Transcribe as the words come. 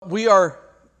we are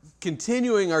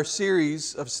continuing our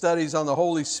series of studies on the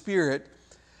Holy Spirit.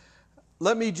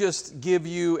 Let me just give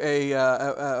you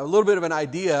a little bit of an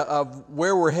idea of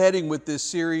where we're heading with this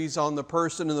series on the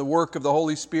person and the work of the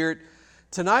Holy Spirit.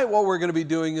 Tonight what we're going to be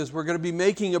doing is we're going to be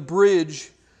making a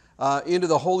bridge into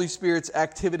the Holy Spirit's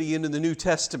activity into the New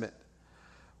Testament.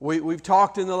 We've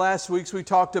talked in the last weeks, we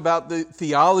talked about the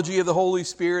theology of the Holy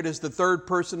Spirit as the third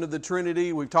person of the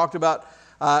Trinity. We've talked about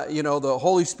the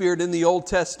Holy Spirit in the Old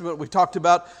Testament. We've talked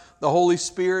about the Holy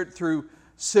Spirit through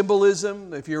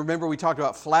symbolism. If you remember, we talked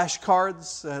about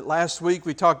flashcards. Last week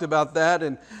we talked about that.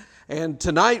 And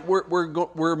tonight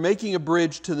we're making a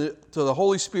bridge to the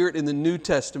Holy Spirit in the New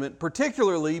Testament,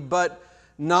 particularly, but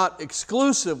not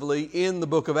exclusively, in the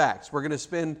book of Acts. We're going to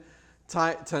spend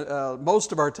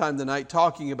most of our time tonight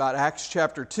talking about Acts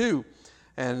chapter 2.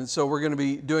 And so we're going to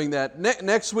be doing that.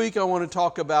 Next week I want to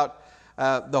talk about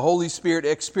the Holy Spirit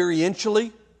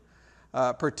experientially,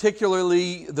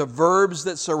 particularly the verbs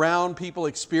that surround people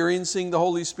experiencing the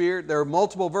Holy Spirit. There are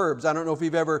multiple verbs. I don't know if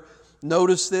you've ever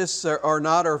noticed this or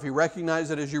not, or if you recognize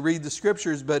it as you read the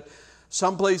Scriptures, but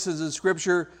some places in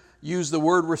Scripture use the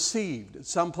word received.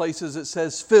 Some places it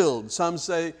says filled. Some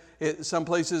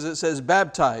places it says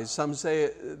baptized. Some say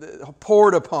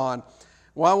poured upon.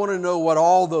 Well, I want to know what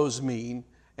all those mean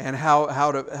and how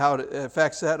it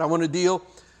affects that. I want to deal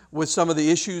with some of the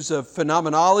issues of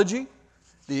phenomenology,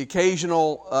 the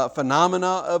occasional phenomena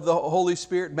of the Holy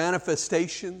Spirit,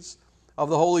 manifestations of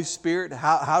the Holy Spirit.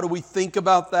 How do we think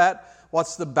about that?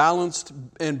 What's the balanced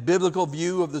and biblical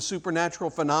view of the supernatural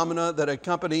phenomena that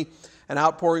accompany an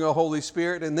outpouring of the Holy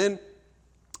Spirit? And then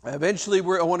eventually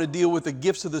I want to deal with the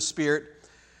gifts of the Spirit.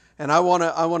 And I want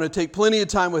to take plenty of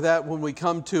time with that when we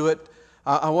come to it.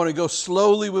 I want to go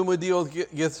slowly when we deal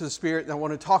with gifts of the Spirit. And I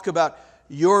want to talk about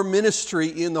your ministry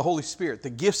in the Holy Spirit, the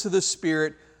gifts of the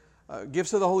Spirit,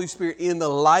 gifts of the Holy Spirit in the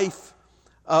life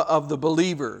of the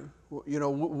believer. You know,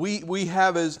 we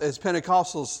have as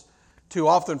Pentecostals too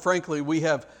often, frankly, we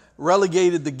have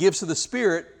relegated the gifts of the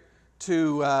Spirit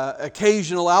to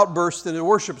occasional outbursts in a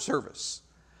worship service.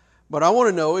 But I want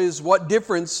to know is, what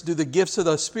difference do the gifts of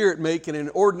the Spirit make in an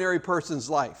ordinary person's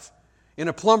life, in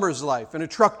a plumber's life, in a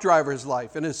truck driver's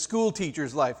life, in a school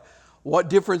teacher's life? What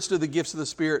difference do the gifts of the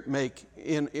Spirit make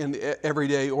in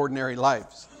everyday, ordinary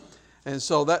lives? And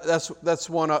so that's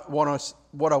what I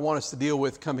want us to deal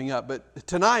with coming up. But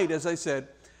tonight, as I said,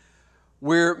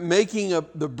 we're making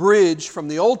the bridge from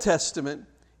the Old Testament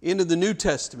into the New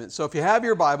Testament. So if you have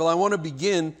your Bible, I want to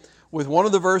begin with one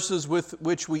of the verses with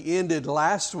which we ended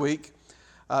last week.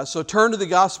 So turn to the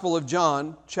Gospel of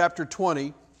John, chapter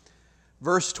 20,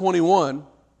 verse 21.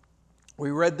 We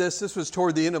read this. This was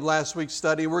toward the end of last week's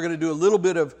study. We're going to do a little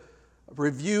bit of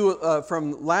review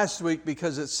from last week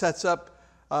because it sets up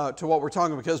to what we're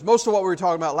talking about. Because most of what we were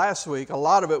talking about last week, a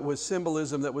lot of it was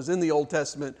symbolism that was in the Old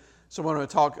Testament. So I want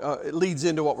to talk, it leads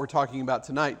into what we're talking about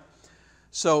tonight.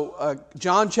 So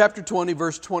John chapter 20,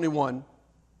 verse 21.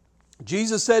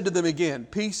 Jesus said to them again,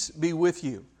 "Peace be with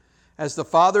you. As the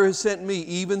Father has sent me,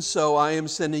 even so I am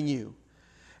sending you."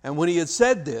 And when he had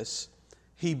said this,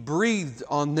 he breathed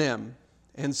on them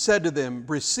and said to them,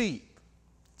 "Receive."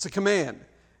 It's a command.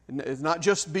 It's not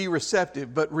just be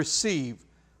receptive, but receive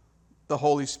the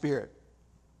Holy Spirit.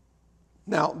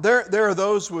 Now, there are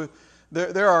those with,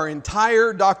 there are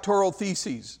entire doctoral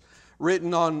theses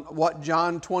written on what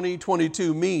John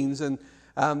 20:22 means. And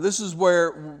this is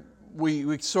where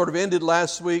we sort of ended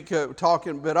last week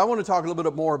talking, but I want to talk a little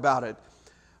bit more about it.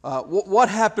 What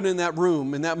happened in that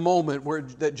room, in that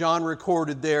moment that John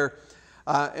recorded there?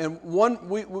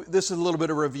 This is a little bit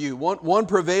of review. One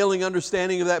prevailing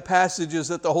understanding of that passage is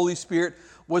that the Holy Spirit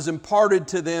was imparted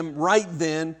to them right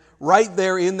then, right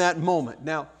there in that moment.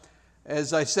 Now,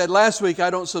 as I said last week, I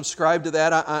don't subscribe to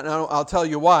that. I'll tell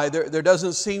you why. There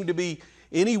doesn't seem to be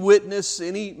any witness,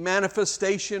 any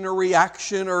manifestation or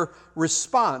reaction or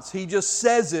response. He just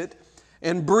says it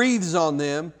and breathes on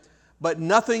them, but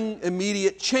nothing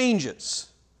immediate changes,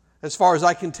 as far as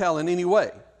I can tell in any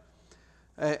way.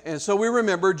 And so we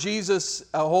remember Jesus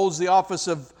holds the office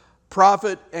of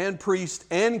prophet and priest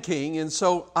and king. And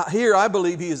so here I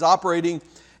believe he is operating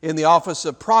in the office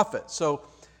of prophet. So,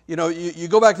 you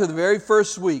go back to the very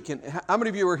first week. And how many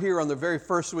of you were here on the very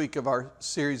first week of our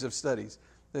series of studies?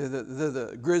 They're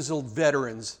the grizzled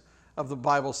veterans of the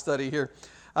Bible study here.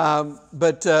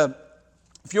 But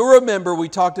if you'll remember, we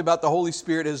talked about the Holy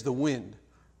Spirit as the wind.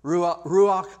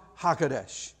 Ruach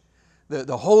HaKodesh.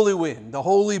 The holy wind, the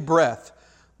holy breath.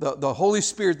 The Holy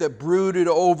Spirit that brooded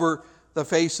over the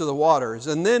face of the waters.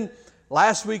 And then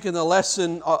last week in the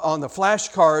lesson on the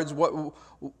flashcards,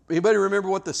 anybody remember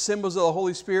what the symbols of the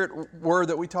Holy Spirit were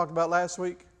that we talked about last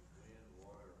week?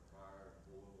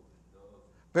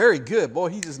 Very good. Boy,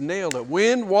 he just nailed it.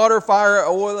 Wind, water, fire,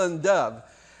 oil, and dove.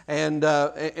 And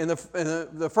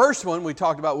the first one we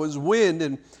talked about was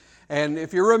wind. And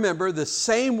if you remember, the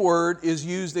same word is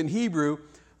used in Hebrew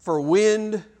for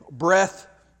wind, breath,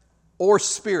 or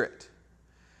spirit.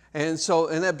 And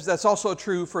that's also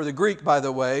true for the Greek, by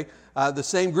the way. The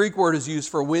same Greek word is used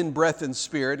for wind, breath, and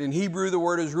spirit. In Hebrew, the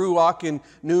word is ruach. In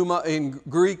pneuma, in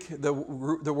Greek, the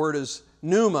word is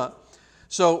pneuma.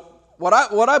 So what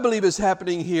I believe is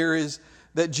happening here is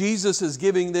that Jesus is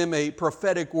giving them a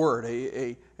prophetic word,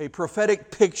 a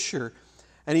prophetic picture,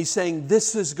 and He's saying,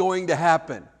 this is going to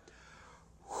happen.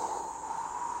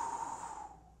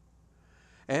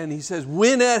 And He says,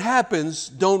 when that happens,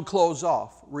 don't close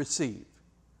off, receive.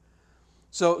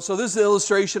 So this is the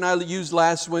illustration I used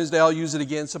last Wednesday. I'll use it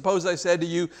again. Suppose I said to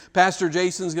you, Pastor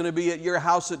Jason's going to be at your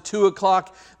house at 2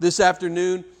 o'clock this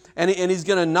afternoon, and he's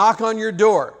going to knock on your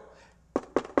door.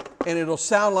 And it'll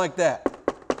sound like that.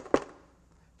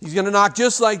 He's going to knock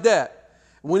just like that.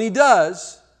 When He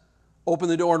does, open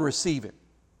the door and receive Him.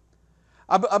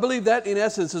 I believe that in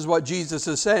essence is what Jesus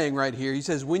is saying right here. He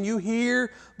says, when you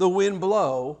hear the wind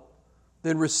blow,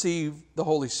 then receive the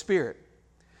Holy Spirit.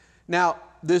 Now,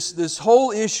 this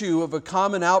whole issue of a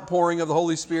common outpouring of the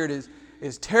Holy Spirit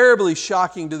is terribly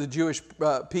shocking to the Jewish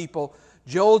people.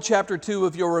 Joel chapter 2,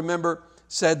 if you'll remember,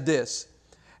 said this,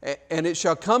 and it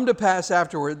shall come to pass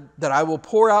afterward that I will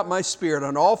pour out my Spirit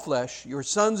on all flesh. Your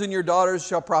sons and your daughters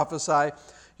shall prophesy.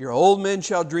 Your old men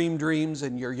shall dream dreams,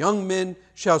 and your young men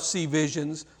shall see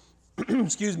visions.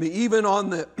 Excuse me, even on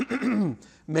the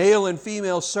male and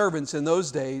female servants in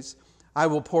those days, I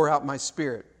will pour out my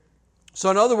Spirit. So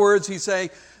in other words, He's saying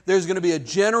there's going to be a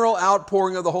general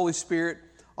outpouring of the Holy Spirit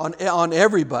on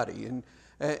everybody. And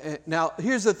now,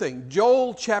 here's the thing.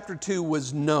 Joel chapter 2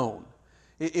 was known.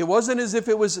 It wasn't as if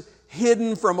it was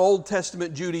hidden from Old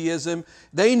Testament Judaism.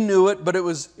 They knew it, but it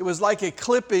was like a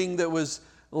clipping that was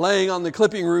laying on the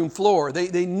clipping room floor.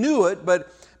 They knew it,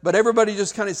 but everybody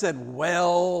just kind of said,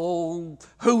 well,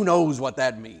 who knows what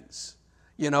that means?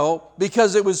 You know,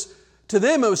 because to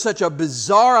them it was such a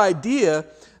bizarre idea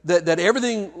that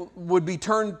everything would be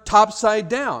turned topside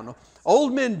down.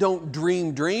 Old men don't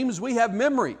dream dreams. We have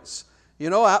memories. You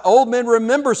know, old men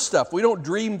remember stuff. We don't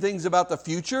dream things about the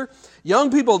future. Young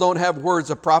people don't have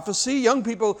words of prophecy. Young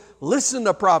people listen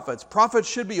to prophets. Prophets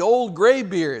should be old gray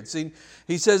beards.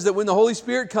 He says that when the Holy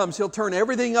Spirit comes, He'll turn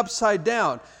everything upside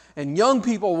down. And young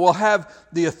people will have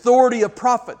the authority of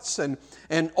prophets. And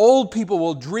old people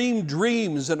will dream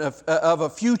dreams of a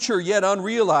future yet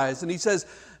unrealized. And He says,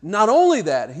 not only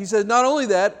that,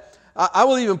 I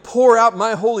will even pour out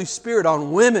my Holy Spirit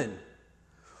on women.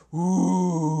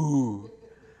 Ooh.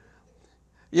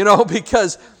 You know,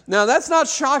 because now that's not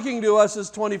shocking to us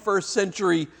as 21st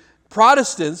century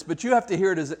Protestants, but you have to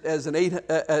hear it as an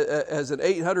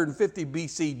 850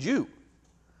 BC Jew.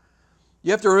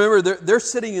 You have to remember they're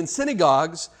sitting in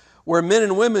synagogues where men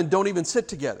and women don't even sit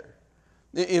together.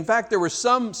 In fact, there were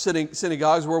some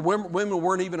synagogues where women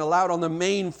weren't even allowed on the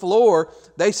main floor.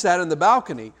 They sat in the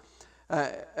balcony.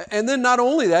 And then not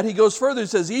only that, he goes further and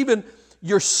says, even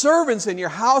your servants in your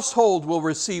household will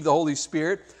receive the Holy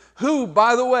Spirit, who,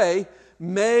 by the way,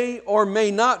 may or may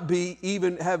not be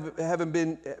even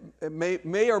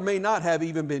may or may not have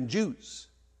even been Jews.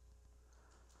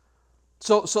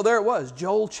 So there it was,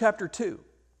 Joel chapter 2.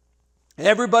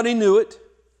 Everybody knew it,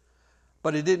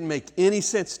 but it didn't make any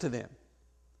sense to them.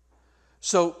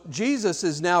 So Jesus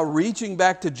is now reaching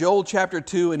back to Joel chapter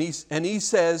 2, and he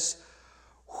says,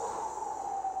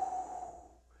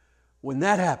 when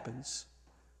that happens,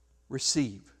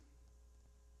 receive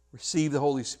the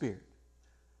Holy Spirit.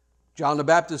 John the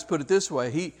Baptist put it this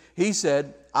way. He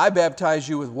said, I baptize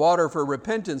you with water for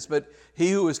repentance, but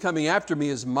he who is coming after me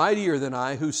is mightier than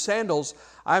I, whose sandals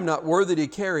I am not worthy to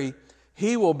carry.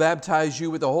 He will baptize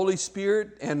you with the Holy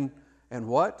Spirit and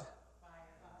what?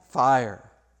 Fire.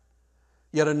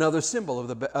 Yet another symbol of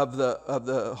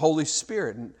the Holy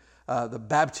Spirit, and the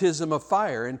baptism of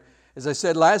fire. And as I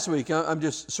said last week, I'm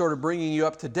just sort of bringing you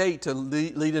up to date to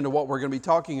lead into what we're going to be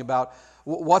talking about.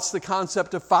 What's the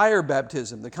concept of fire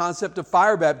baptism? The concept of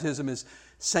fire baptism is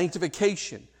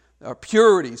sanctification, or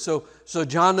purity. So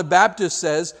John the Baptist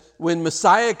says when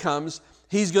Messiah comes,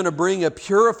 He's going to bring a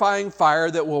purifying fire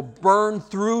that will burn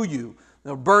through you.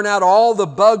 It'll burn out all the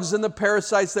bugs and the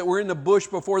parasites that were in the bush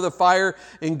before the fire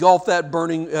engulfed that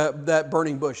burning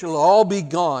bush. It'll all be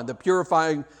gone, the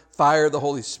purifying fire of the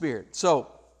Holy Spirit.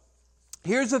 So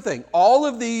here's the thing. All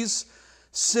of these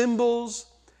symbols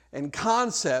and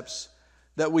concepts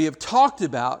that we have talked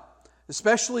about,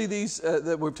 especially these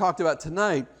that we've talked about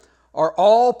tonight, are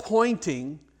all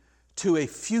pointing to a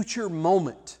future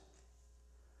moment.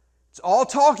 It's all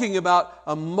talking about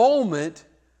a moment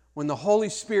when the Holy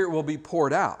Spirit will be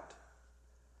poured out.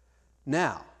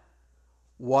 Now,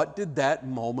 what did that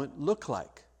moment look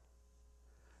like?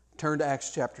 Turn to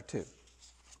Acts chapter 2.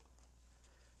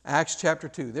 Acts chapter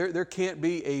 2. There can't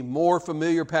be a more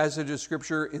familiar passage of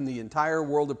Scripture in the entire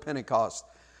world of Pentecost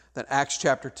than Acts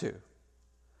chapter 2.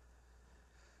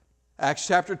 Acts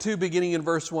chapter 2, beginning in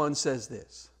verse 1, says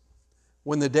this.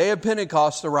 When the day of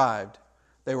Pentecost arrived,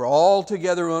 they were all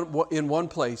together in one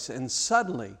place, and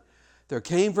suddenly there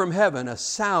came from heaven a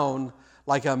sound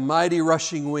like a mighty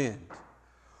rushing wind.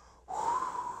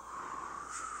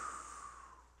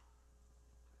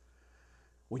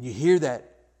 When you hear that,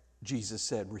 Jesus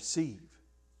said, receive.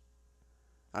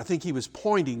 I think he was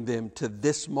pointing them to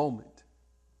this moment.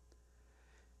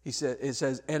 It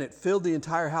says, and it filled the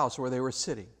entire house where they were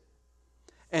sitting.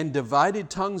 And divided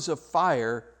tongues of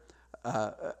fire,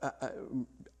 John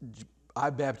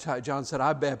said,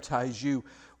 I baptize you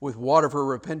with water for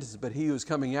repentance, but he who is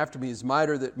coming after me is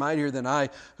mightier than I,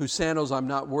 whose sandals I'm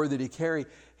not worthy to carry.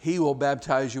 He will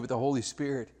baptize you with the Holy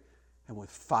Spirit and with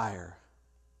fire.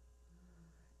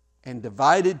 And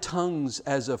divided tongues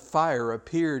as of fire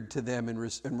appeared to them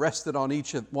and rested on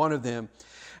each one of them.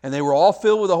 And they were all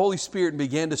filled with the Holy Spirit and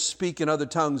began to speak in other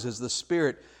tongues as the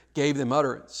Spirit gave them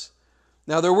utterance.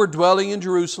 Now there were dwelling in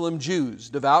Jerusalem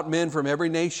Jews, devout men from every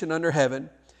nation under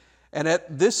heaven. And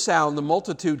at this sound the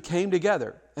multitude came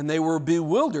together, and they were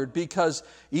bewildered because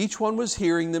each one was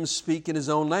hearing them speak in his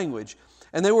own language.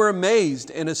 And they were amazed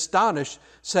and astonished,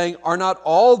 saying, are not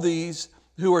all these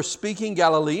who are speaking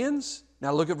Galileans?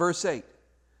 Now look at verse 8.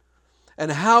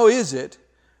 And how is it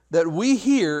that we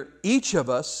hear each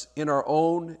of us in our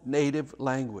own native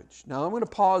language? Now I'm going to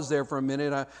pause there for a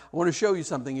minute. I want to show you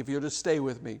something if you'll just stay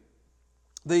with me.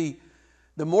 The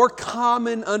more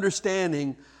common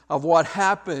understanding of what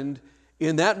happened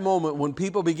in that moment when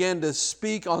people began to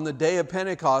speak on the day of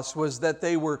Pentecost was that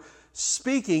they were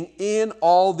speaking in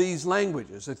all these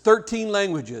languages. The 13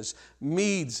 languages,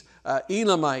 Medes,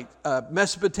 Elamite,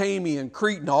 Mesopotamian,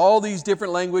 Cretan, all these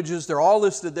different languages. They're all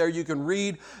listed there. You can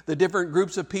read the different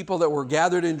groups of people that were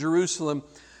gathered in Jerusalem.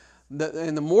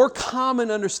 And the more common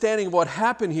understanding of what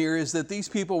happened here is that these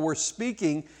people were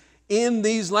speaking in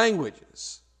these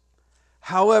languages.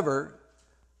 However,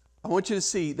 I want you to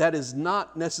see that is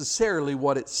not necessarily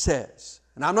what it says.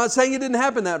 And I'm not saying it didn't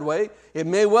happen that way. It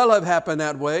may well have happened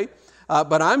that way.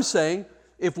 But I'm saying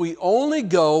if we only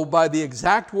go by the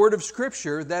exact word of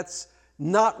Scripture, that's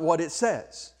not what it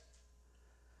says.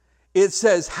 It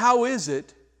says, how is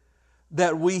it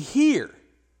that we hear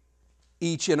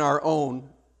each in our own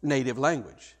native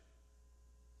language?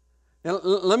 Now,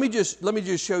 let me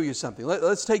just show you something.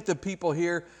 Let's take the people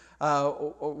here.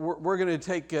 We're going to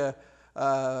take...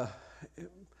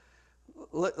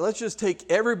 let's just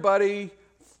take everybody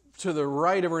to the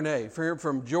right of Renee,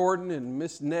 from Jordan and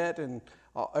Miss Net and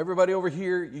everybody over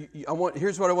here.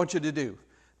 Here's what I want you to do,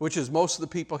 which is most of the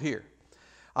people here.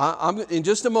 In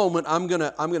just a moment, I'm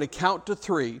gonna count to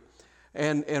 3,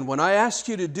 and when I ask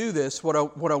you to do this, what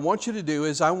I want you to do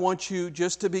is I want you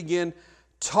just to begin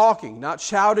talking, not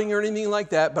shouting or anything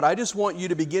like that, but I just want you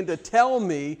to begin to tell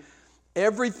me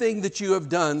everything that you have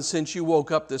done since you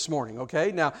woke up this morning,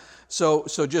 okay? Now, so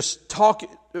just talk,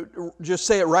 just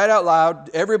say it right out loud,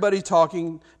 everybody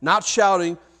talking, not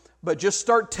shouting, but just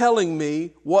start telling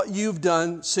me what you've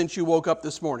done since you woke up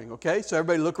this morning, okay? So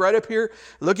everybody look right up here,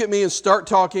 look at me and start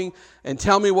talking and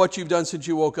tell me what you've done since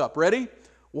you woke up. Ready?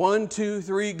 1, 2,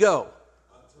 3, go.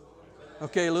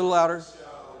 Okay, a little louder.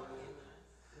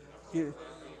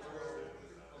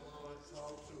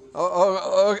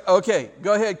 Okay,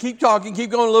 go ahead. Keep talking.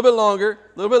 Keep going a little bit longer,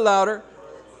 a little bit louder.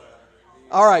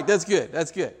 All right, that's good.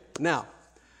 That's good. Now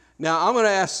I'm going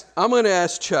to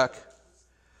ask Chuck.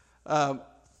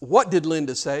 What did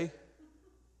Linda say?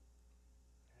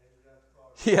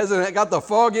 He hasn't got the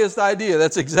foggiest idea.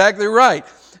 That's exactly right.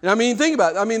 And I mean, think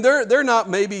about it. I mean, they're not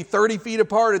maybe 30 feet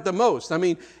apart at the most. I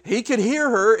mean, he could hear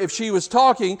her if she was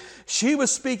talking. She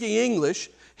was speaking English.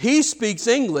 He speaks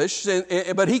English,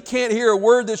 but he can't hear a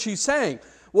word that she's saying.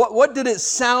 What did it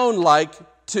sound like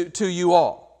to you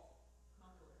all?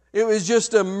 It was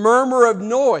just a murmur of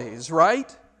noise,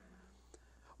 right?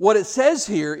 What it says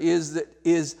here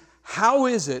is how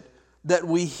is it that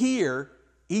we hear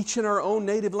each in our own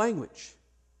native language?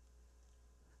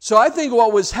 So I think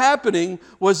what was happening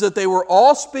was that they were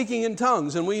all speaking in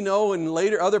tongues. And we know in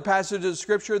later other passages of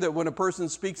Scripture that when a person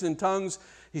speaks in tongues,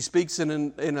 he speaks in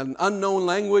an unknown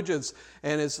language.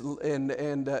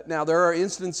 Now there are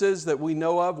instances that we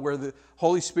know of where the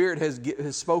Holy Spirit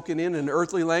has spoken in an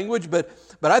earthly language, but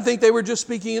I think they were just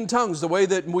speaking in tongues, the way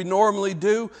that we normally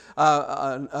do,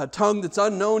 a tongue that's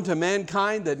unknown to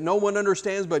mankind, that no one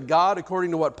understands but God,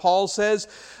 according to what Paul says.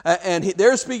 And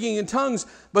they're speaking in tongues,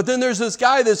 but then there's this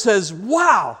guy that says,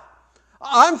 wow,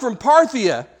 I'm from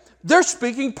Parthia. They're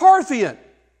speaking Parthian.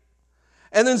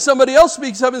 And then somebody else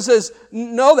speaks up and says,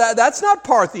 no, that's not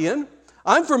Parthian.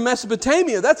 I'm from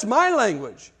Mesopotamia. That's my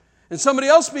language. And somebody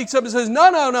else speaks up and says,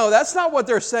 no, that's not what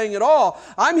they're saying at all.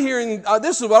 I'm hearing,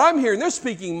 this is what I'm hearing. They're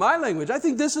speaking my language. I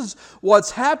think this is what's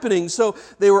happening. So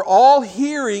they were all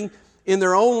hearing in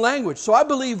their own language. So I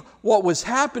believe what was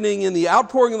happening in the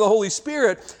outpouring of the Holy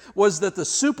Spirit was that the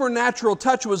supernatural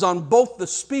touch was on both the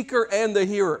speaker and the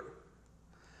hearer.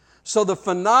 So the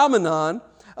phenomenon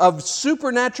of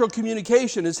supernatural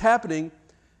communication is happening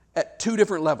at two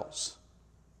different levels.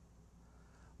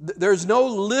 There's no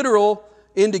literal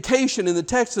indication in the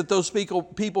text that those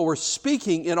people were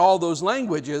speaking in all those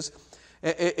languages.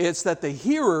 It's that the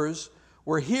hearers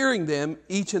were hearing them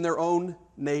each in their own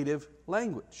native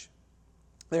language.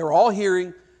 They were all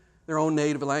hearing their own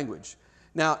native language.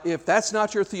 Now, if that's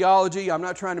not your theology, I'm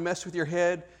not trying to mess with your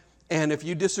head. And if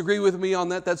you disagree with me on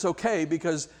that, that's okay,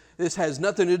 because this has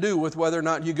nothing to do with whether or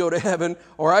not you go to heaven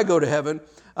or I go to heaven.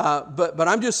 But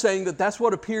I'm just saying that that's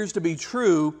what appears to be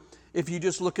true if you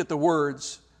just look at the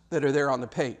words that are there on the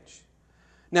page.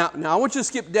 Now I want you to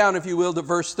skip down, if you will, to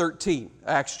verse 13,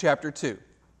 Acts chapter 2.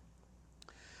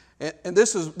 And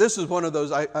this is one of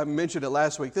those, I mentioned it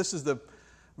last week, this is the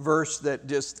verse that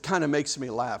just kind of makes me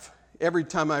laugh. Every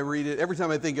time I read it, every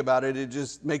time I think about it, it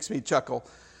just makes me chuckle.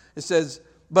 It says,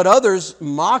 but others,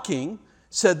 mocking,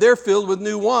 said they're filled with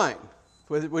new wine,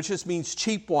 which just means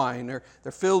cheap wine, or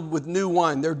they're filled with new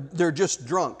wine. They're just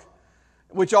drunk,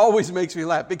 which always makes me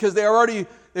laugh, because they've already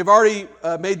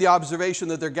made the observation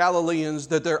that they're Galileans,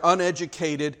 that they're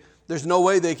uneducated. There's no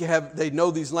way they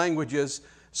know these languages.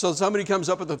 So somebody comes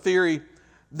up with a theory,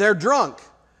 they're drunk,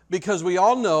 because we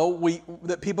all know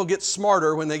that people get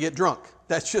smarter when they get drunk.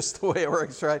 That's just the way it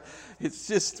works, right? It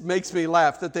just makes me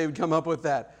laugh that they would come up with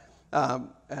that.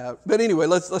 But anyway,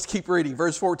 let's keep reading.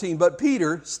 Verse 14, but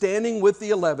Peter, standing with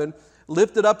the 11,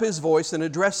 lifted up his voice and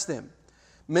addressed them.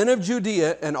 Men of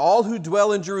Judea and all who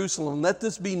dwell in Jerusalem, let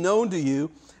this be known to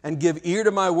you, and give ear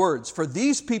to my words. For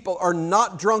these people are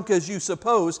not drunk as you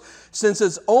suppose, since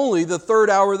it's only the third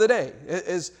hour of the day.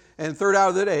 Third hour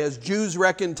of the day, as Jews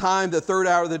reckon time, the third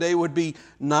hour of the day would be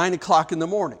 9 o'clock in the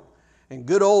morning. And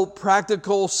good old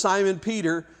practical Simon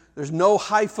Peter, there's no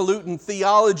highfalutin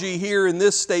theology here in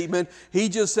this statement. He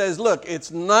just says, look, it's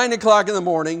 9 o'clock in the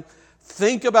morning.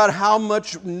 Think about how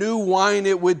much new wine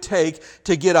it would take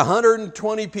to get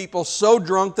 120 people so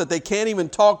drunk that they can't even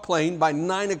talk plain by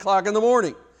 9 o'clock in the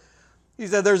morning. He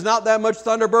said, there's not that much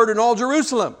Thunderbird in all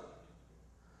Jerusalem.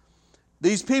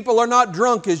 These people are not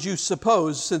drunk as you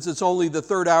suppose, since it's only the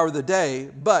third hour of the day.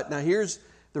 But now here's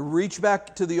the reach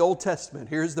back to the Old Testament.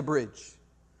 Here's the bridge.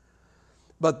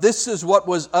 But this is what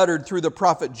was uttered through the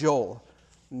prophet Joel.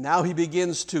 Now he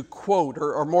begins to quote,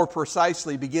 or more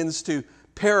precisely, begins to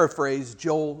paraphrase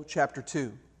Joel chapter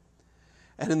 2.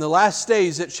 And in the last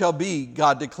days it shall be,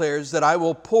 God declares, that I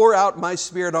will pour out my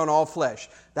Spirit on all flesh.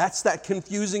 That's that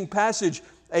confusing passage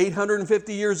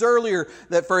 850 years earlier,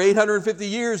 that for 850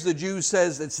 years the Jews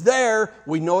says it's there,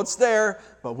 we know it's there,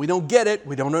 but we don't get it,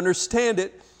 we don't understand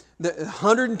it. The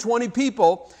 120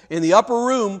 people in the upper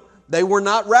room, they were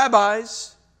not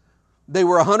rabbis. They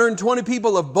were 120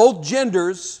 people of both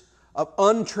genders, of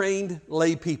untrained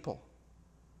lay people.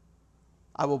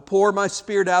 I will pour my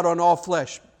Spirit out on all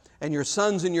flesh, and your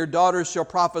sons and your daughters shall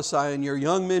prophesy, and your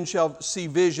young men shall see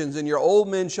visions, and your old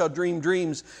men shall dream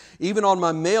dreams. Even on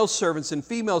my male servants and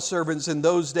female servants in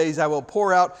those days I will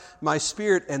pour out my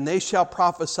Spirit, and they shall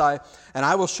prophesy. And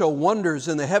I will show wonders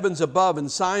in the heavens above, and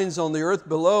signs on the earth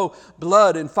below,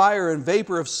 blood and fire and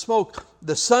vapor of smoke.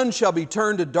 The sun shall be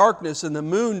turned to darkness, and the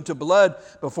moon to blood,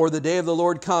 before the day of the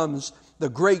Lord comes, the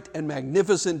great and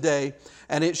magnificent day.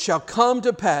 And it shall come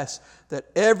to pass that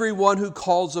everyone who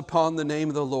calls upon the name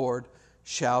of the Lord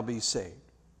shall be saved.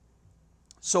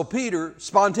 So Peter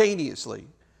spontaneously,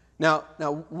 now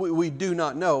we do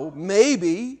not know,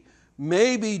 maybe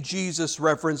Jesus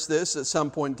referenced this at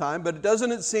some point in time, but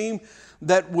doesn't it seem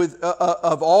that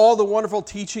of all the wonderful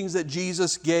teachings that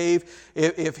Jesus gave,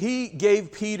 if he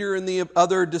gave Peter and the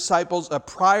other disciples a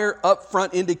prior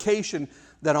upfront indication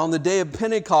that on the day of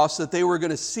Pentecost that they were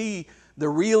going to see the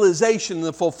realization,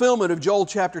 the fulfillment of Joel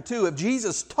chapter 2. If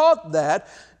Jesus taught that,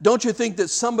 don't you think that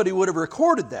somebody would have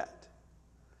recorded that?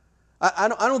 I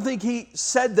don't think he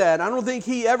said that. I don't think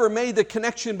he ever made the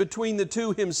connection between the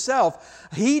two himself.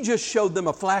 He just showed them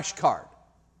a flashcard.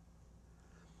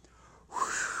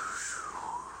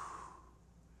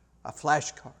 A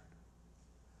flashcard.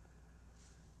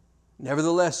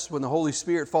 Nevertheless, when the Holy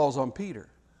Spirit falls on Peter,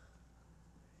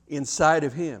 inside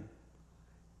of him,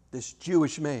 this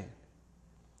Jewish man,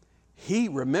 he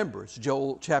remembers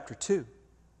Joel chapter 2.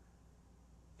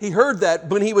 He heard that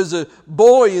when he was a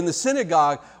boy in the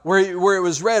synagogue where it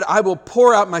was read, I will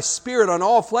pour out my Spirit on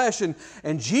all flesh. And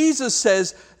Jesus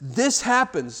says, this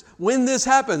happens. When this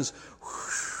happens,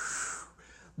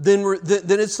 then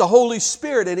it's the Holy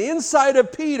Spirit. And inside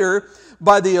of Peter,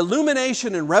 by the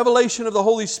illumination and revelation of the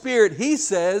Holy Spirit, he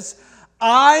says,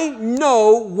 I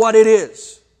know what it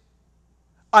is.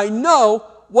 I know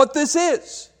what this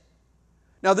is.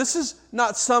 Now, this is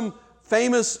not some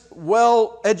famous,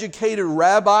 well-educated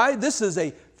rabbi. This is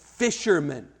a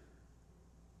fisherman.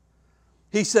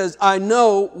 He says, I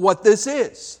know what this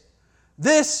is.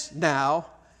 This now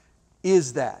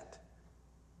is that.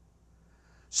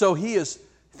 So he is,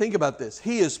 think about this,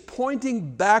 he is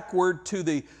pointing backward to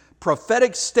the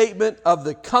prophetic statement of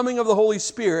the coming of the Holy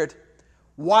Spirit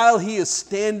while he is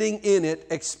standing in it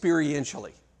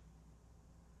experientially.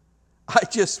 I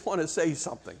just want to say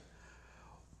something.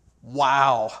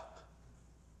 Wow.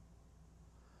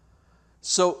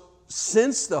 So,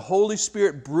 since the Holy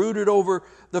Spirit brooded over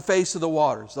the face of the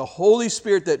waters, the Holy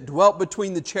Spirit that dwelt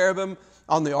between the cherubim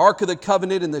on the Ark of the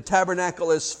Covenant and the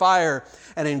tabernacle as fire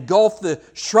and engulfed the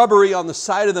shrubbery on the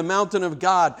side of the mountain of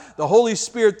God, the Holy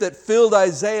Spirit that filled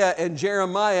Isaiah and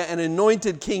Jeremiah and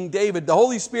anointed King David, the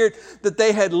Holy Spirit that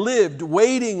they had lived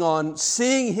waiting on,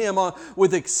 seeing Him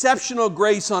with exceptional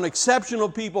grace on exceptional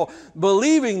people,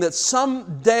 believing that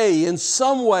someday, in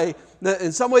some way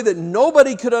that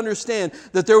nobody could understand,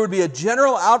 that there would be a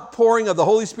general outpouring of the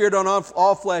Holy Spirit on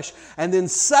all flesh. And then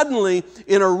suddenly,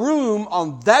 in a room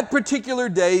on that particular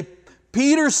day,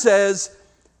 Peter says,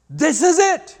 this is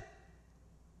it.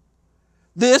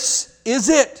 This is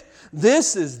it.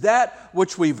 This is that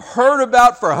which we've heard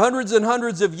about for hundreds and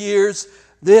hundreds of years.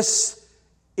 This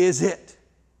is it.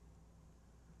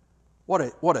 What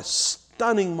a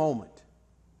stunning moment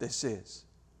this is.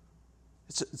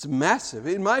 It's massive.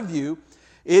 In my view,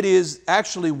 it is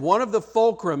actually one of the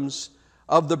fulcrums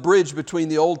of the bridge between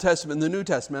the Old Testament and the New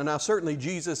Testament. Now, certainly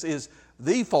Jesus is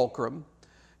the fulcrum,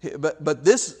 but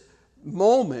this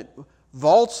moment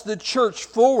vaults the church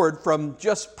forward from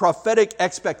just prophetic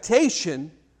expectation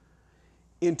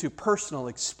into personal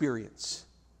experience.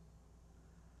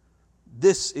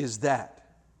 This is that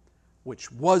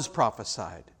which was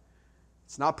prophesied.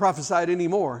 It's not prophesied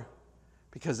anymore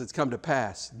because it's come to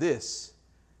pass. This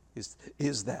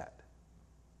is that.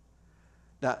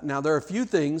 Now, there are a few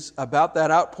things about that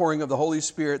outpouring of the Holy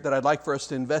Spirit that I'd like for us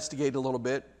to investigate a little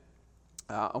bit.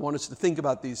 I want us to think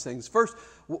about these things. First,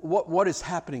 what is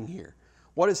happening here?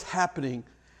 What is happening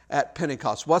at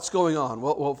Pentecost? What's going on?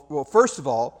 Well, first of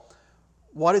all,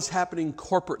 what is happening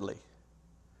corporately?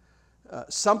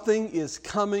 Something is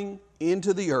coming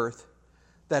into the earth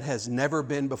that has never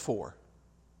been before.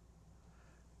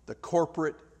 The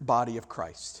corporate body of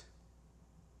Christ.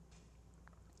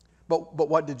 But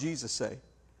what did Jesus say?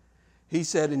 He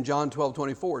said in John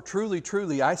 12:24, truly,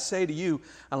 truly, I say to you,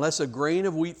 unless a grain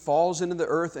of wheat falls into the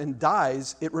earth and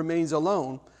dies, it remains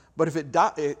alone. But if it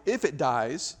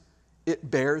dies,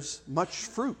 it bears much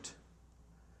fruit.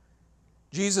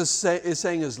 Jesus is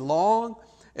saying, as long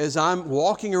as I'm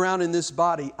walking around in this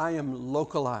body, I am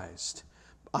localized.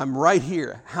 I'm right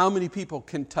here. How many people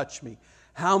can touch me?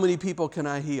 How many people can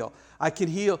I heal? I can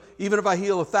heal, even if I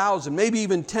heal 1,000, maybe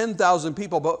even 10,000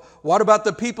 people. But what about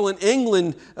the people in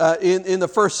England in the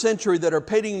first century that are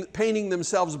painting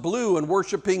themselves blue and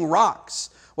worshiping rocks?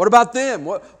 What about them?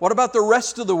 What about the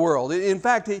rest of the world? In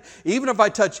fact, even if I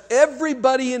touch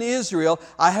everybody in Israel,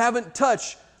 I haven't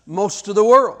touched most of the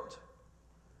world.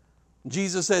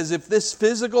 Jesus says, if this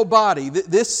physical body,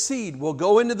 this seed will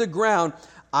go into the ground,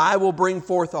 I will bring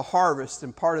forth a harvest,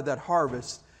 and part of that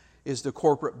harvest is the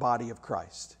corporate body of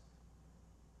Christ.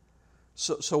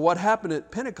 So what happened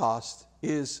at Pentecost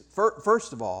is,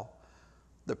 first of all,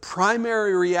 the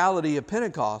primary reality of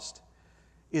Pentecost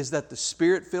is that the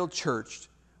Spirit-filled church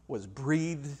was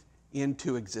breathed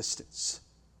into existence.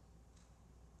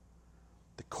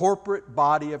 The corporate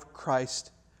body of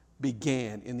Christ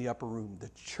began in the upper room. The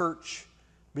church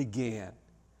began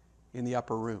in the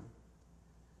upper room.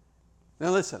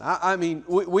 Now listen, I mean,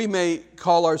 we may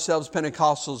call ourselves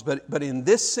Pentecostals, but in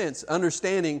this sense,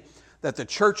 understanding that the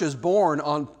church is born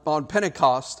on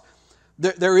Pentecost,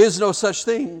 there is no such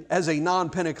thing as a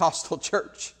non-Pentecostal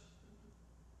church.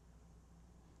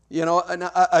 You know,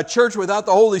 a church without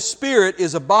the Holy Spirit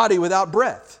is a body without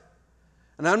breath.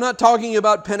 And I'm not talking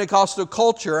about Pentecostal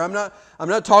culture. I'm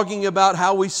not talking about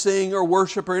how we sing or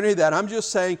worship or any of that. I'm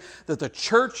just saying that the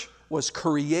church was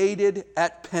created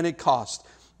at Pentecost.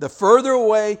 The further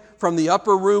away from the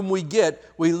upper room we get,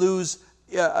 we lose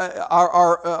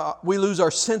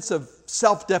our sense of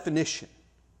self-definition.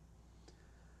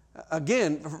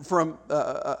 Again,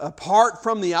 apart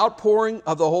from the outpouring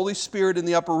of the Holy Spirit in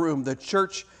the upper room, the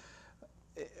church,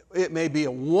 it may be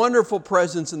a wonderful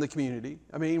presence in the community.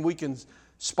 I mean, we can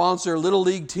sponsor little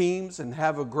league teams and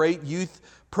have a great youth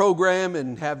program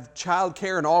and have child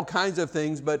care and all kinds of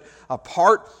things, but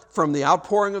apart from the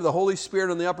outpouring of the Holy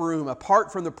Spirit in the upper room,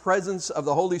 apart from the presence of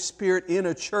the Holy Spirit in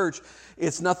a church,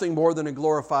 it's nothing more than a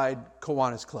glorified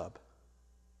Kiwanis Club.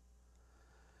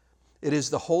 It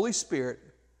is the Holy Spirit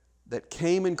that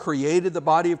came and created the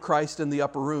body of Christ in the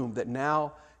upper room that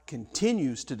now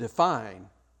continues to define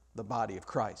the body of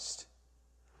Christ.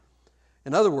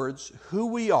 In other words, who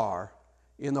we are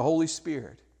in the Holy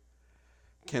Spirit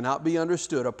cannot be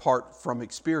understood apart from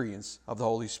experience of the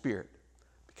Holy Spirit,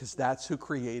 because that's who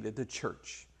created the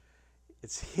church.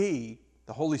 It's He,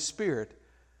 the Holy Spirit,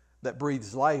 that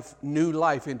breathes life, new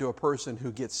life into a person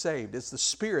who gets saved. It's the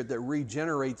Spirit that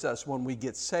regenerates us when we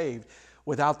get saved.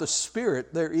 Without the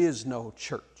Spirit, there is no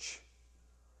church.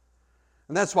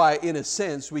 And that's why, in a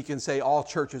sense, we can say all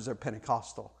churches are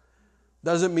Pentecostal.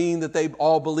 Doesn't mean that they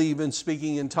all believe in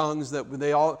speaking in tongues.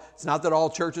 It's not that all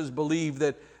churches believe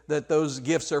that those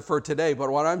gifts are for today.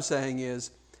 But what I'm saying is,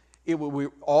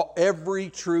 every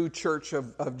true church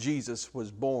of Jesus was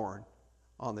born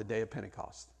on the day of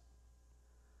Pentecost.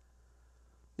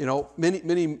 You know,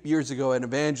 many years ago, an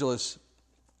evangelist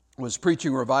was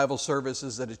preaching revival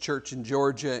services at a church in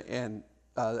Georgia, and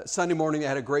Sunday morning they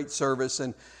had a great service,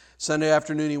 and Sunday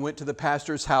afternoon he went to the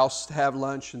pastor's house to have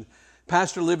lunch, and the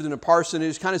pastor lived in a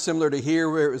parsonage kind of similar to here,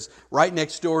 where it was right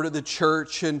next door to the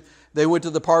church, and they went to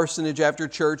the parsonage after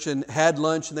church and had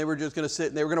lunch, and they were just going to sit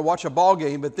and they were going to watch a ball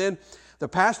game. But then the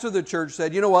pastor of the church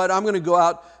said, you know what, I'm going to go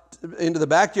out into the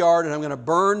backyard and I'm going to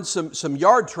burn some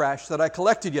yard trash that I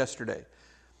collected yesterday.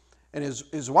 And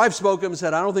his wife spoke to him and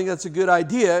said, I don't think that's a good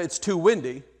idea. It's too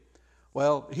windy.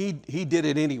 Well, he did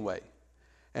it anyway.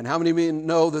 And how many of you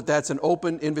know that that's an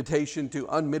open invitation to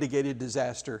unmitigated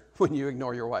disaster when you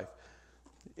ignore your wife?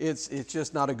 It's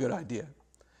just not a good idea.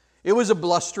 It was a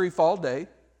blustery fall day.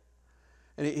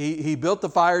 And he built the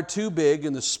fire too big,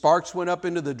 and the sparks went up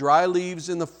into the dry leaves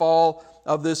in the fall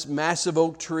of this massive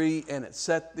oak tree, and it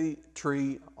set the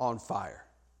tree on fire.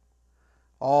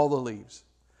 All the leaves.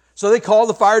 So they called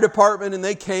the fire department, and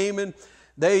they came, and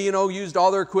they, used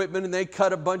all their equipment, and they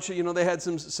cut a bunch of, they had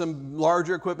some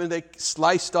larger equipment. They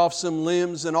sliced off some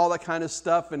limbs and all that kind of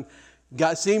stuff, and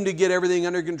seemed to get everything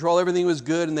under control. Everything was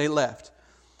good, and they left.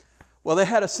 Well, they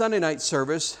had a Sunday night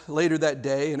service later that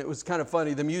day, and it was kind of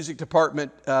funny. The music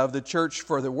department of the church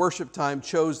for the worship time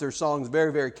chose their songs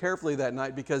very, very carefully that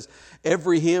night, because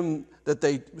every hymn that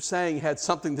they sang had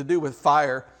something to do with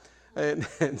fire.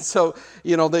 And so,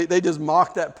 they just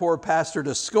mocked that poor pastor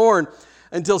to scorn,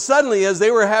 until suddenly, as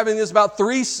they were having this about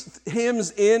 3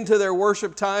 hymns into their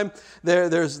worship time,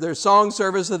 their song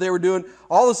service that they were doing,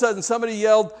 all of a sudden somebody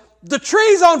yelled, "The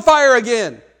tree's on fire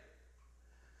again!"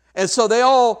 And so they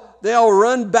all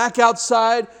run back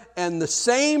outside, and the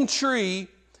same tree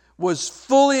was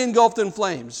fully engulfed in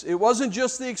flames. It wasn't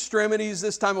just the extremities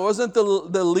this time. It wasn't the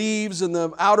leaves and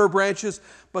the outer branches,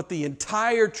 but the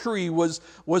entire tree was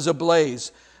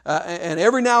ablaze. And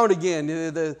every now and again,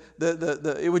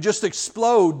 it would just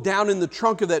explode down in the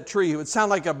trunk of that tree. It would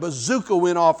sound like a bazooka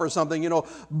went off or something,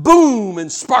 boom,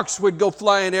 and sparks would go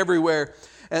flying everywhere.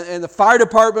 And the fire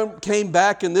department came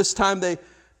back, and this time they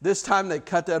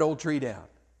cut that old tree down.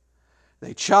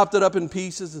 They chopped it up in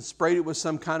pieces and sprayed it with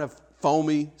some kind of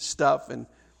foamy stuff. And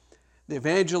the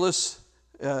evangelist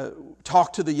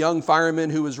talked to the young fireman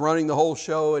who was running the whole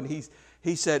show, and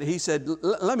he said,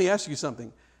 "Let me ask you something."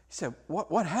 He said,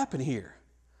 "What happened here?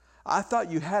 I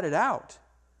thought you had it out."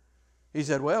 He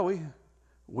said, "Well,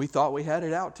 we thought we had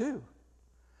it out too."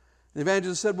 The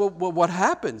evangelist said, "Well, what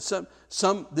happened?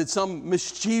 Did some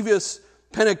mischievous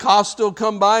Pentecostal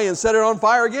come by and set it on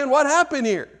fire again? What happened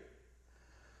here?"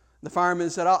 The fireman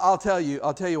said, I'll tell you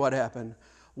what happened.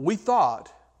 We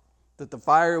thought that the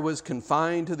fire was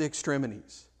confined to the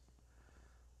extremities,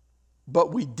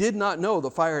 but we did not know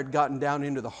the fire had gotten down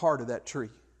into the heart of that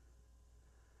tree.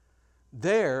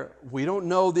 There, we don't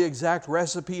know the exact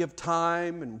recipe of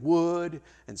thyme and wood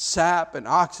and sap and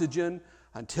oxygen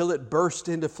until it burst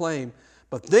into flame.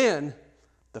 But then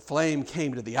the flame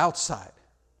came to the outside.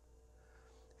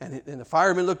 And the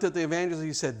fireman looked at the evangelist and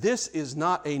he said, this is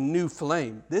not a new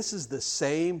flame. This is the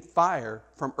same fire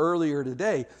from earlier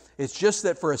today. It's just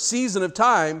that for a season of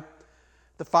time,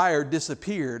 the fire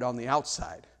disappeared on the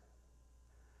outside.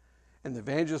 And the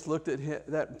evangelist looked at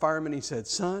that fireman and he said,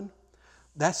 son,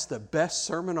 that's the best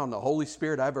sermon on the Holy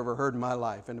Spirit I've ever heard in my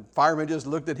life. And the fireman just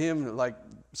looked at him and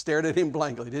stared at him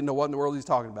blankly. He didn't know what in the world he's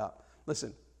talking about.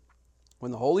 Listen,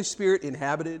 when the Holy Spirit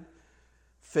inhabited,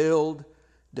 filled,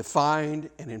 defined,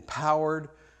 and empowered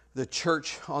the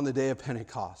church on the day of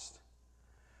Pentecost,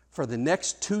 for the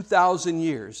next 2,000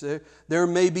 years, there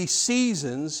may be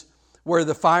seasons where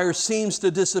the fire seems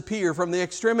to disappear from the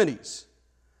extremities.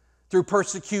 Through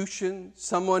persecution,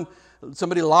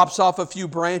 somebody lops off a few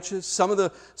branches. Some of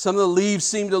the leaves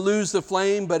seem to lose the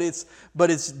flame, but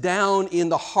it's down in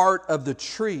the heart of the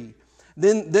tree.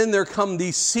 Then there come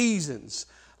these seasons,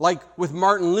 like with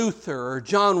Martin Luther or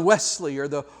John Wesley or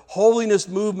the holiness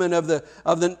movement of the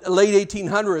late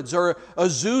 1800s, or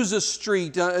Azusa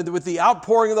Street with the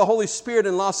outpouring of the Holy Spirit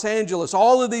in Los Angeles.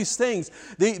 All of these things,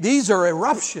 these are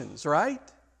eruptions, right?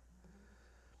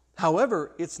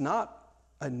 However, it's not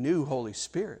a new Holy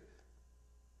Spirit.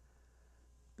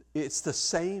 It's the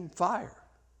same fire.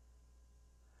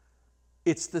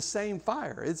 It's the same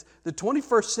fire. The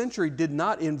 21st century did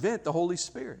not invent the Holy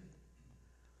Spirit.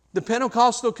 The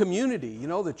Pentecostal community,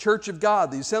 the Church of God,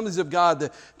 the Assemblies of God,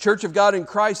 the Church of God in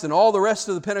Christ, and all the rest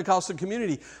of the Pentecostal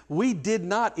community, we did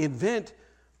not invent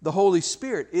the Holy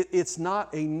Spirit. It's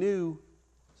not a new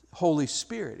Holy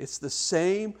Spirit. It's the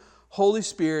same Holy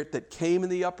Spirit that came in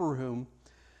the upper room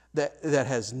that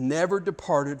has never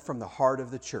departed from the heart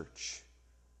of the church.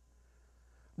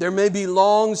 There may be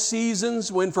long seasons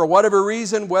when, for whatever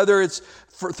reason, whether it's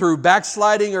through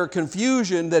backsliding or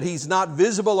confusion, that He's not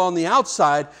visible on the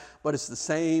outside, but it's the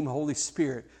same Holy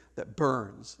Spirit that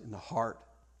burns in the heart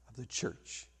of the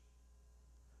church.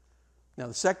 Now,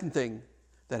 the second thing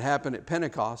that happened at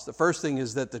Pentecost, the first thing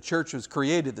is that the church was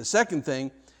created. The second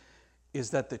thing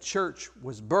is that the church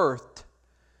was birthed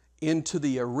into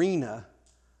the arena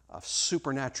of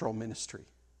supernatural ministry.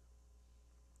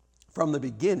 From the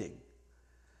beginning,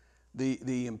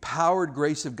 the empowered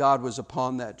grace of God was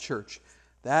upon that church.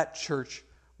 That church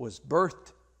was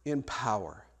birthed in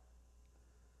power.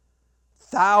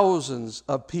 Thousands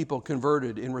of people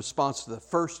converted in response to the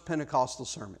first Pentecostal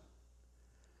sermon.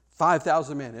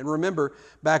 5,000 men. And remember,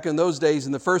 back in those days,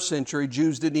 in the first century,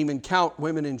 Jews didn't even count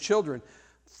women and children.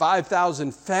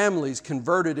 5,000 families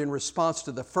converted in response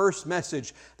to the first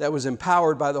message that was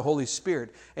empowered by the Holy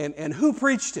Spirit. And who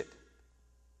preached it?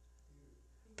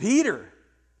 Peter.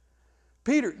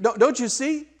 Peter, don't you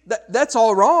see? That's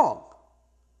all wrong.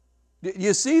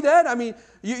 You see that? I mean,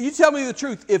 you tell me the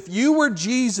truth. If you were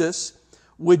Jesus,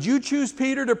 would you choose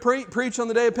Peter to preach on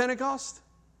the day of Pentecost?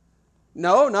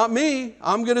 No, not me.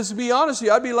 I'm going to be honest with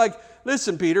you. I'd be like,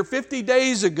 listen, Peter, 50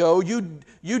 days ago,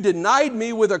 you denied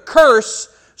me with a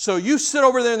curse, so you sit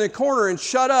over there in the corner and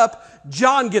shut up.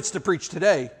 John gets to preach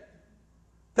today.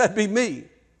 That'd be me.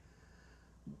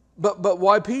 But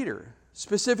why Peter?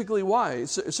 Specifically, why?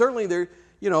 Certainly,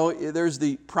 there's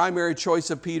the primary choice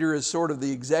of Peter as sort of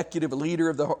the executive leader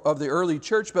of the early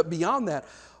church. But beyond that,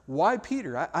 why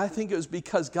Peter? I think it was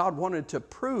because God wanted to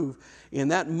prove in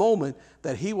that moment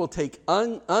that He will take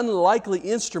unlikely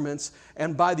instruments,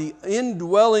 and by the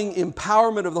indwelling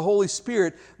empowerment of the Holy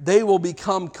Spirit, they will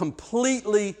become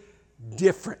completely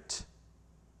different.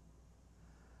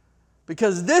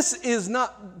 Because this is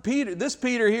not Peter. This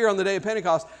Peter here on the day of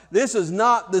Pentecost, this is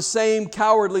not the same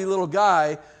cowardly little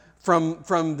guy from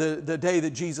the day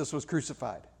that Jesus was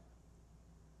crucified.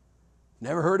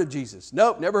 Never heard of Jesus.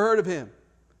 Nope, never heard of Him.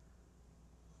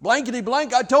 Blankety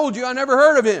blank, I told you I never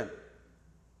heard of Him.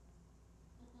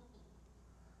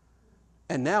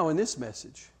 And now in this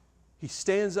message, He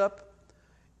stands up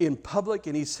in public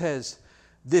and He says,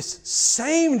 this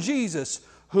same Jesus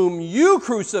whom you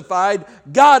crucified,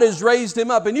 God has raised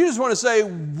Him up. And you just want to say,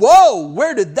 whoa,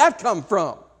 where did that come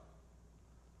from?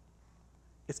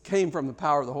 It came from the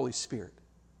power of the Holy Spirit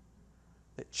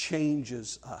that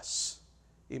changes us,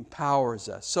 empowers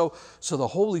us. So the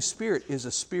Holy Spirit is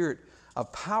a spirit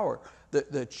of power.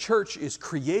 The church is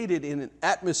created in an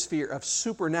atmosphere of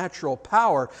supernatural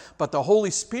power, but the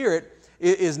Holy Spirit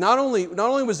is not only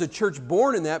was the church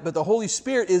born in that, but the Holy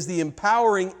Spirit is the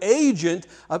empowering agent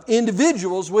of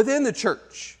individuals within the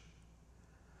church.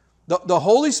 The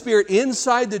Holy Spirit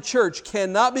inside the church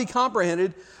cannot be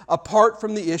comprehended apart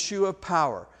from the issue of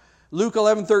power. Luke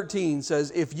 11:13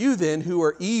 says, if you then who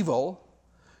are evil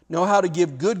know how to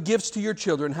give good gifts to your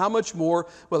children, how much more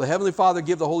will the Heavenly Father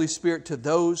give the Holy Spirit to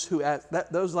those who ask?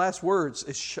 Those last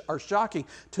words are shocking.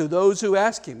 To those who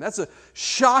ask Him. That's a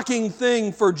shocking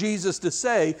thing for Jesus to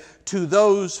say, to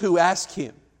those who ask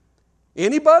Him.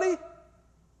 Anybody?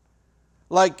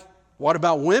 Like, what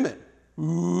about women?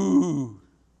 Ooh.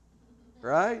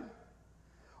 Right?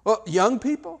 Well, young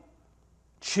people?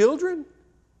 Children?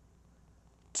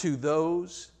 To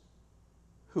those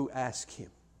who ask Him.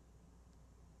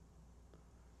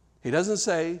 He doesn't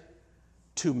say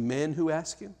to men who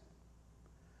ask Him.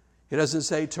 He doesn't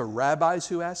say to rabbis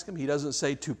who ask Him. He doesn't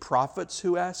say to prophets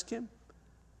who ask Him.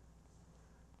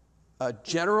 A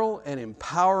general and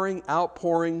empowering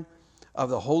outpouring of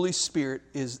the Holy Spirit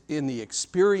is in the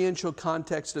experiential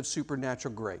context of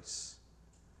supernatural grace.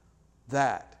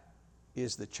 That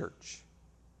is the church,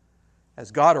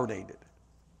 as God ordained it,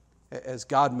 as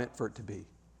God meant for it to be.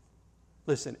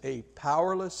 Listen, a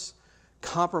powerless,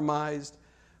 compromised,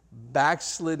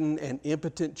 backslidden and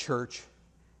impotent church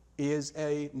is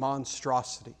a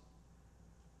monstrosity.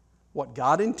 What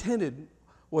God intended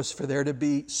was for there to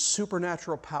be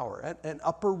supernatural power, an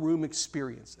upper room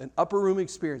experience. An upper room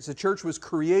experience. The church was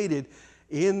created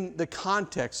in the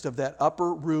context of that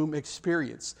upper room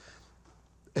experience.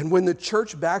 And when the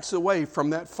church backs away from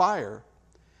that fire,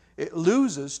 it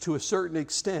loses to a certain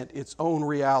extent its own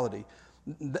reality.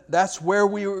 That's where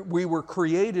we were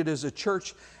created as a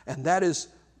church, and it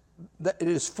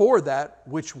is for that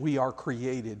which we are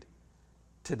created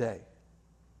today.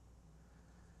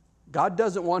 God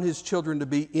doesn't want His children to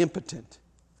be impotent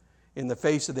in the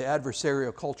face of the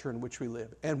adversarial culture in which we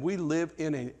live. And we live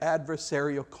in an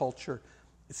adversarial culture.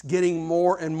 It's getting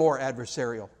more and more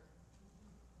adversarial.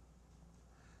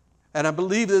 And I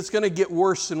believe that it's going to get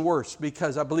worse and worse,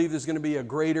 because I believe there's going to be a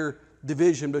greater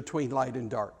division between light and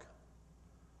dark.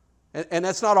 And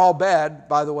that's not all bad,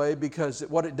 by the way, because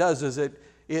what it does is it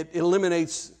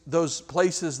eliminates those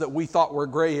places that we thought were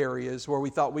gray areas, where we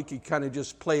thought we could kind of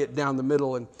just play it down the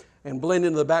middle and blend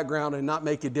into the background and not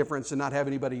make a difference and not have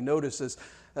anybody notice us.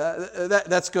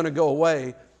 That's going to go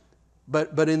away.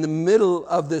 But in the middle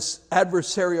of this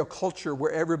adversarial culture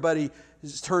where everybody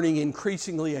is turning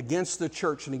increasingly against the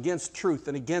church and against truth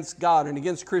and against God and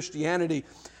against Christianity,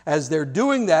 as they're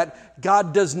doing that,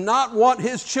 God does not want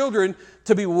His children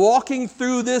to be walking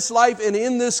through this life and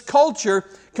in this culture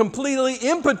completely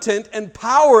impotent and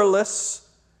powerless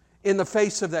in the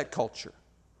face of that culture.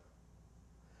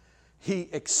 He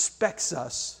expects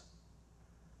us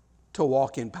to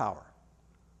walk in power.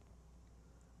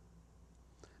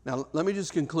 Now, let me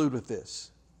just conclude with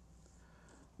this.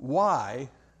 Why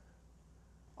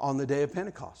on the day of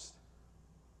Pentecost?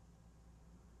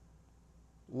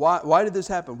 Why did this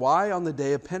happen? Why on the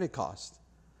day of Pentecost?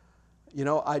 You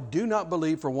know, I do not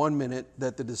believe for 1 minute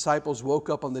that the disciples woke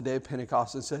up on the day of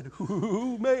Pentecost and said,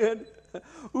 "Ooh, man,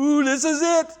 ooh, this is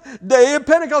it. Day of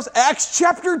Pentecost, Acts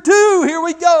chapter 2, here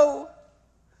we go."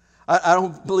 I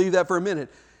don't believe that for a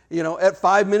minute. You know, at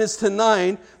 5 minutes to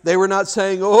 9, they were not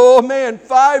saying, "Oh man,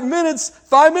 5 minutes,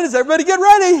 everybody get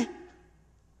ready."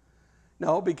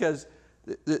 No, because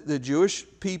the Jewish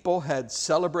people had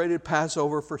celebrated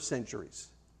Passover for centuries.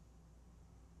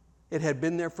 It had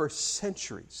been there for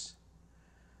centuries.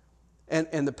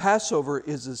 And the Passover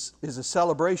is a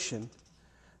celebration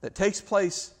that takes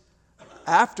place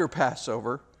after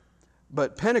Passover,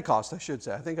 but Pentecost, I should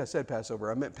say. I think I said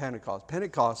Passover. I meant Pentecost.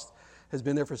 Pentecost has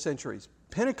been there for centuries.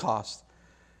 Pentecost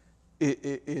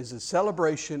is a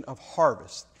celebration of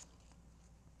harvest.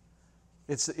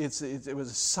 It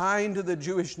was a sign to the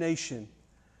Jewish nation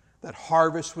that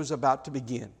harvest was about to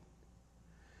begin.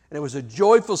 And it was a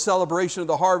joyful celebration of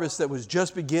the harvest that was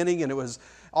just beginning, and it was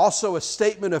also a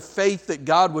statement of faith that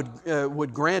God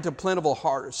would grant a plentiful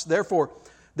harvest. Therefore,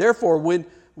 when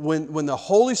the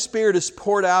Holy Spirit is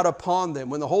poured out upon them,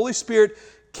 when the Holy Spirit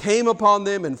came upon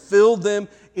them and filled them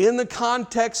in the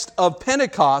context of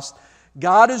Pentecost,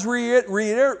 God is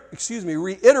reiterating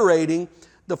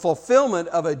the fulfillment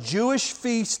of a Jewish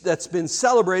feast that's been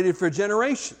celebrated for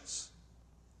generations.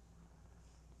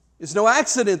 It's no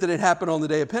accident that it happened on the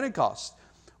day of Pentecost.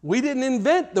 We didn't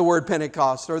invent the word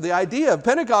Pentecost, or the idea of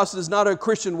Pentecost is not a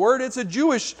Christian word, it's a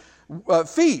Jewish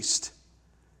feast.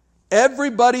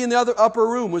 Everybody in the upper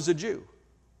room was a Jew.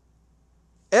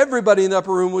 Everybody in the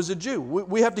upper room was a Jew.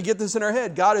 We have to get this in our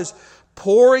head. God is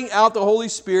pouring out the Holy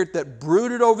Spirit that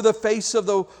brooded over the face of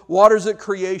the waters at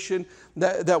creation,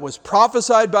 that was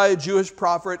prophesied by a Jewish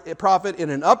prophet in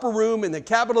an upper room in the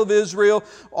capital of Israel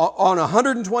on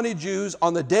 120 Jews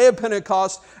on the day of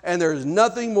Pentecost, and there's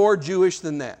nothing more Jewish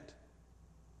than that.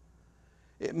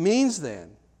 It means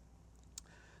then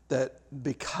that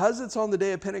because it's on the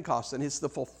day of Pentecost and it's the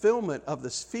fulfillment of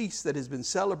this feast that has been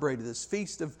celebrated, this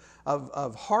feast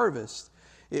of harvest,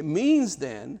 it means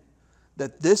then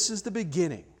that this is the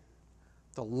beginning,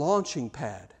 the launching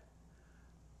pad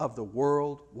of the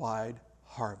worldwide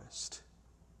harvest.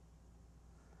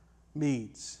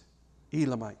 Medes,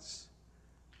 Elamites,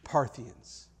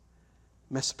 Parthians,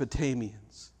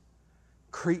 Mesopotamians,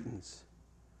 Cretans,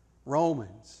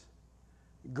 Romans,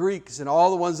 Greeks, and all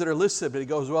the ones that are listed, but it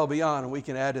goes well beyond, and we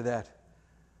can add to that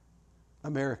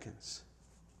Americans,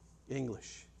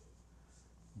 English,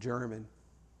 German,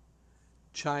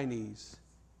 Chinese,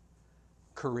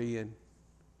 Korean,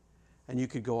 and you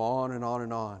could go on and on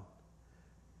and on.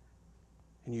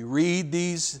 And you read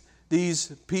these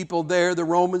people there, the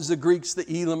Romans, the Greeks, the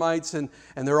Elamites, and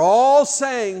they're all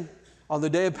saying on the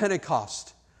day of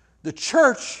Pentecost, the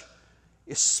church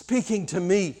is speaking to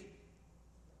me.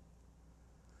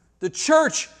 The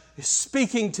church is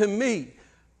speaking to me.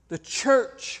 The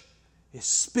church is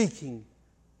speaking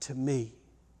to me.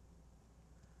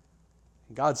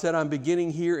 And God said, I'm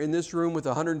beginning here in this room with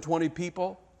 120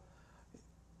 people,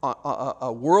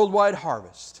 a worldwide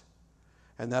harvest.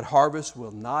 And that harvest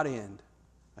will not end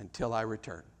until I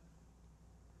return.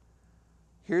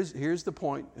 Here's the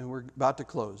point, and we're about to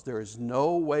close. There is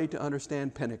no way to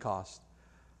understand Pentecost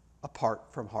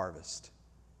apart from harvest.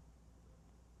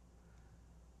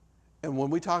 And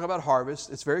when we talk about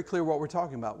harvest, it's very clear what we're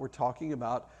talking about. We're talking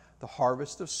about the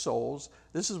harvest of souls.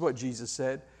 This is what Jesus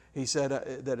said. He said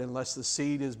that unless the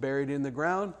seed is buried in the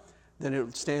ground, then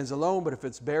it stands alone. But if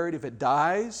it's buried, if it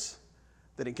dies,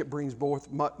 then it brings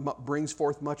forth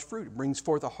much fruit. It brings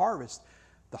forth a harvest.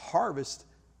 The harvest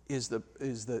is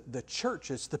the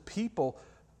church. It's the people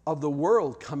of the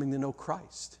world coming to know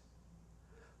Christ.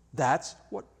 That's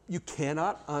what you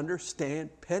cannot understand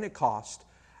Pentecost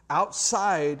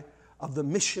outside of the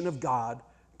mission of God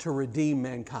to redeem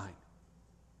mankind.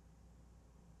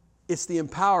 It's the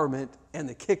empowerment and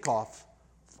the kickoff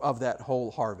of that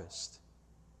whole harvest.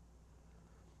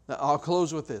 Now, I'll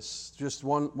close with this, just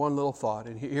one little thought,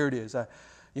 and here it is.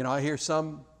 I hear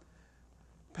some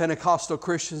Pentecostal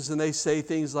Christians, and they say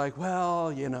things like,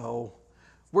 "Well,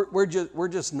 we're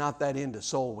just not that into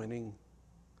soul winning.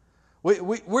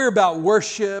 We're about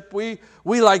worship. We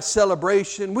like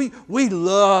celebration. We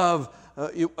love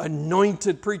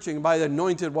anointed preaching." By the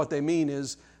anointed, what they mean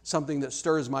is something that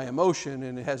stirs my emotion,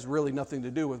 and it has really nothing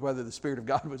to do with whether the Spirit of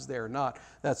God was there or not.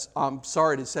 I'm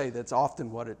sorry to say, that's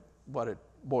often what it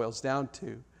boils down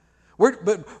to.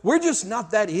 But we're just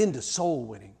not that into soul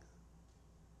winning.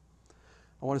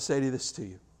 I want to say this to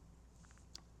you.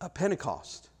 A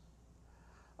Pentecost,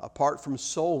 apart from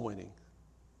soul winning,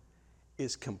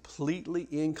 is completely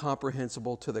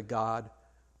incomprehensible to the God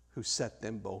who set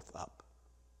them both up.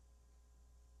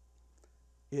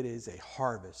 It is a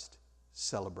harvest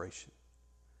celebration.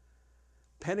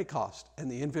 Pentecost and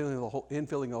the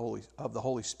infilling of the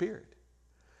Holy Spirit,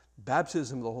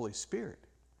 baptism of the Holy Spirit,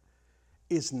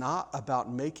 is not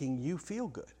about making you feel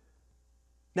good.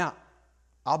 Now,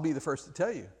 I'll be the first to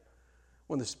tell you,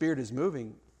 when the Spirit is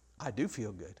moving, I do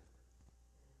feel good.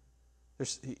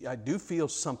 I do feel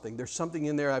something. There's something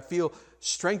in there. I feel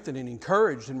strengthened and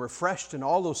encouraged and refreshed and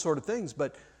all those sort of things.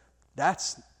 But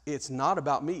it's not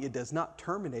about me. It does not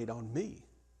terminate on me.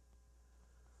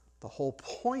 The whole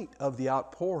point of the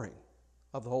outpouring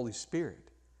of the Holy Spirit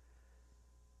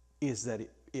is that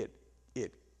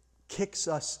it kicks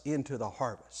us into the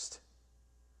harvest.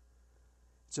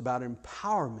 It's about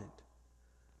empowerment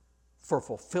for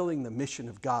fulfilling the mission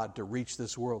of God to reach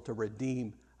this world, to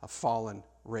redeem a fallen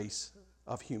race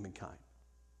of humankind.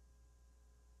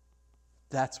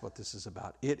 That's what this is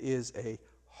about. It is a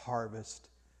harvest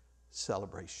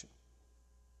celebration.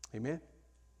 Amen?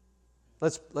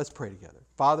 Let's pray together.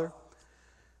 Father,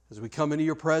 as we come into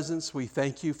your presence, we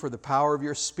thank you for the power of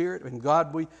your Spirit. And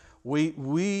God,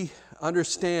 we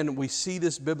understand and we see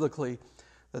this biblically,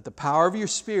 that the power of your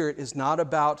Spirit is not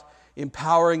about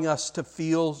empowering us to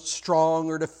feel strong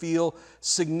or to feel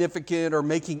significant or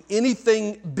making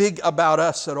anything big about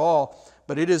us at all,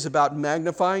 but it is about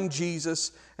magnifying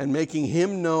Jesus and making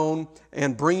Him known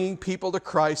and bringing people to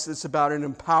Christ. It's about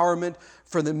an empowerment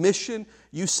for the mission.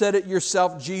 You said it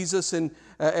yourself, Jesus, and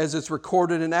as it's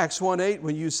recorded in Acts 1:8,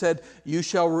 when you said, "You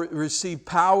shall receive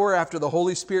power after the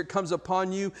Holy Spirit comes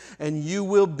upon you, and you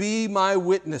will be my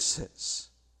witnesses."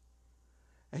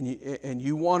 And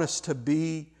you want us to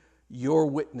be your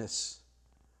witness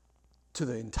to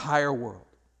the entire world.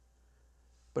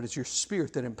 But it's your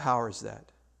Spirit that empowers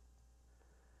that.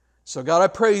 So God, I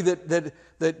pray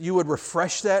that you would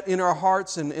refresh that in our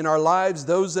hearts and in our lives.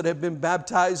 Those that have been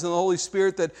baptized in the Holy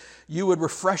Spirit, that you would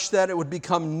refresh that. It would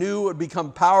become new, it would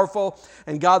become powerful.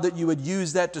 And God, that you would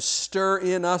use that to stir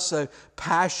in us a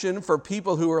passion for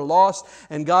people who are lost.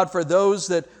 And God, for those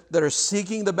that are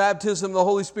seeking the baptism of the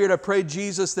Holy Spirit, I pray,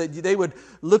 Jesus, that they would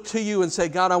look to you and say,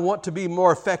 God, I want to be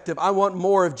more effective. I want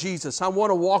more of Jesus. I want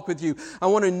to walk with you. I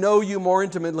want to know you more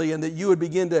intimately, and that you would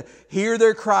begin to hear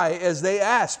their cry as they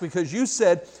ask, because you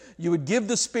said you would give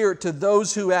the Spirit to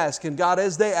those who ask. And God,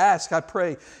 as they ask, I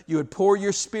pray you would pour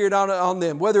your Spirit out on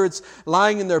them, whether it's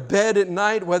lying in their bed at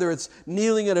night, whether it's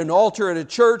kneeling at an altar at a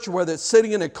church, whether it's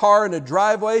sitting in a car in a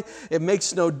driveway. It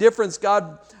makes no difference.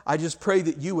 God, I just pray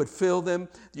that you would fill them,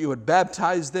 that you would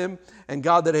baptize them, and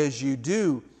God, that as you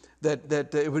do,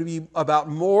 that it would be about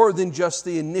more than just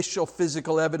the initial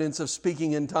physical evidence of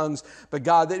speaking in tongues, but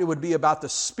God, that it would be about the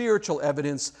spiritual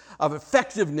evidence of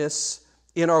effectiveness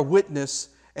in our witness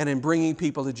and in bringing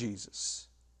people to Jesus.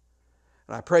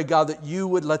 And I pray, God, that you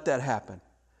would let that happen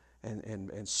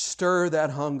and stir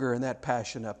that hunger and that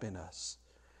passion up in us.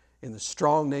 In the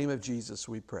strong name of Jesus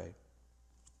we pray.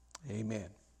 Amen.